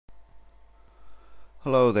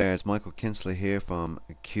Hello there, it's Michael Kinsley here from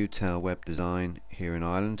Qtell Web Design here in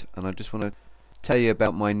Ireland, and I just want to tell you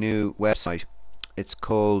about my new website. It's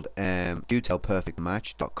called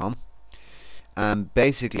Qtellperfectmatch.com, and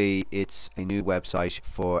basically it's a new website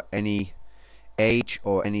for any age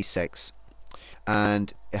or any sex,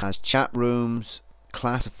 and it has chat rooms,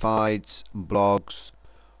 classifieds, blogs,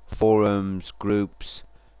 forums, groups.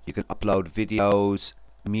 You can upload videos,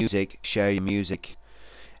 music, share your music.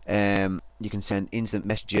 You can send instant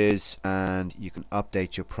messages and you can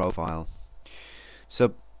update your profile.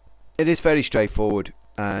 So it is fairly straightforward,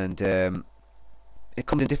 and it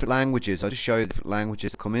comes in different languages. I'll just show you the different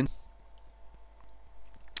languages that come in.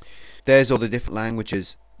 There's all the different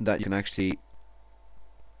languages that you can actually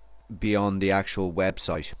be on the actual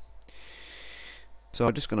website. So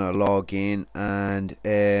I'm just going to log in, and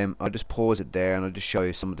I'll just pause it there and I'll just show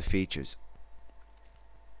you some of the features.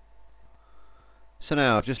 So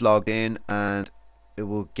now I've just logged in, and it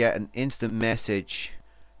will get an instant message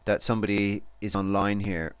that somebody is online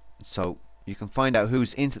here. So you can find out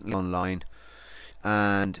who's instantly online,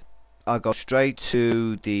 and I'll go straight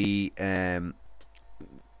to the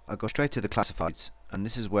classifieds, and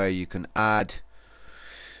this is where you can add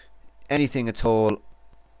anything at all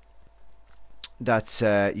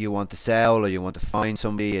that you want to sell or you want to find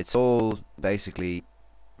somebody. It's all basically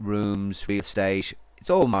rooms, real estate.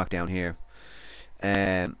 It's all marked down here.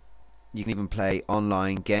 You can even play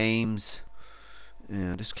online games.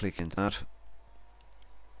 Just click into that.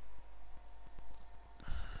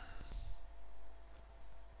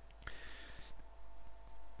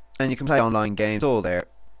 And you can play online games. It's all there.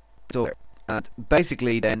 It's all there. And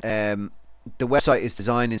basically then the website is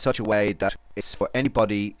designed in such a way that it's for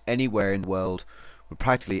anybody anywhere in the world with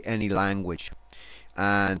practically any language.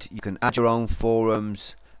 And you can add your own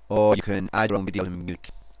forums, or you can add your own videos and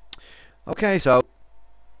music. Okay, so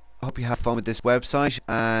I hope you have fun with this website,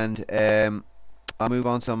 and I'll move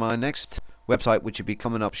on to my next website, which will be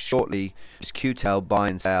coming up shortly. It's Qtell Buy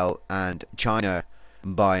and Sell and China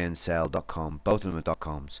Buy and Sell.com. Both of them are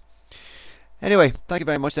 .coms. Anyway, thank you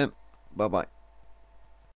very much then. Bye bye.